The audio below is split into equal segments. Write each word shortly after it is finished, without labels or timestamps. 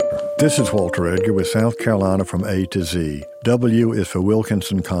This is Walter Edgar with South Carolina from A to Z. W is for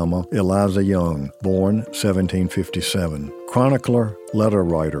Wilkinson, Eliza Yonge, born 1757. Chronicler, letter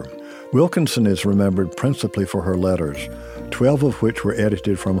writer. Wilkinson is remembered principally for her letters, 12 of which were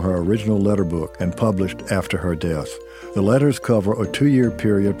edited from her original letterbook and published after her death. The letters cover a 2-year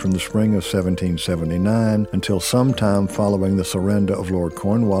period from the spring of 1779 until sometime following the surrender of Lord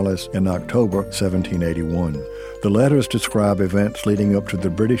Cornwallis in October 1781. The letters describe events leading up to the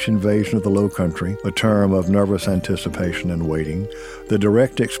British invasion of the Low Country, a term of nervous anticipation and waiting, the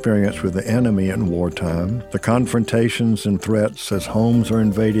direct experience with the enemy in wartime, the confrontations and threats as homes are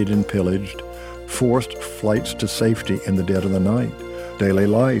invaded and pillaged, forced flights to safety in the dead of the night, daily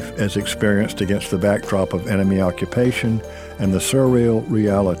life as experienced against the backdrop of enemy occupation, and the surreal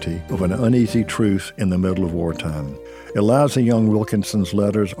reality of an uneasy truce in the middle of wartime. Eliza Yonge Wilkinson's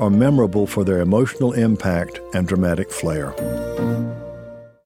letters are memorable for their emotional impact and dramatic flair.